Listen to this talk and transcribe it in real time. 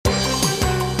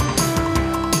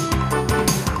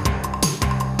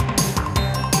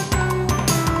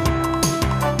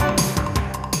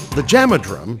The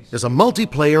jamodrum is a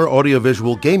multiplayer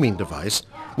audiovisual gaming device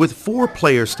with 4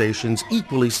 player stations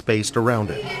equally spaced around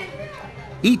it.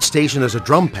 Each station has a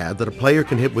drum pad that a player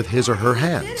can hit with his or her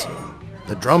hands.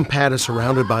 The drum pad is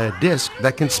surrounded by a disc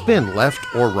that can spin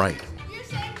left or right.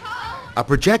 A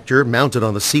projector mounted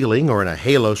on the ceiling or in a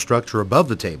halo structure above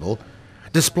the table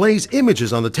displays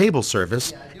images on the table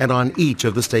surface and on each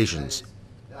of the stations.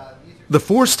 The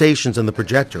 4 stations in the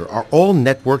projector are all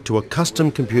networked to a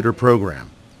custom computer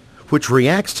program, which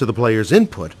reacts to the player's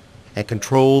input and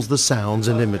controls the sounds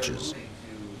and images.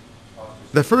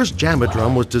 The first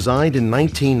jamodrum was designed in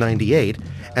 1998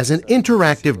 as an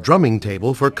interactive drumming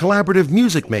table for collaborative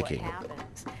music making.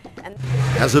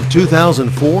 As of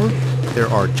 2004, there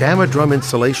are jamodrum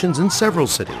installations in several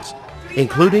cities,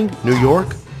 including New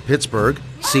York, Pittsburgh,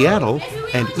 Seattle,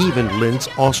 and even Linz,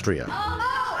 Austria.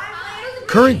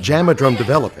 Current jamodrum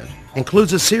development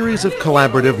includes a series of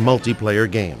collaborative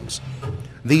multiplayer games.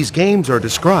 These games are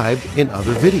described in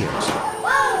other videos.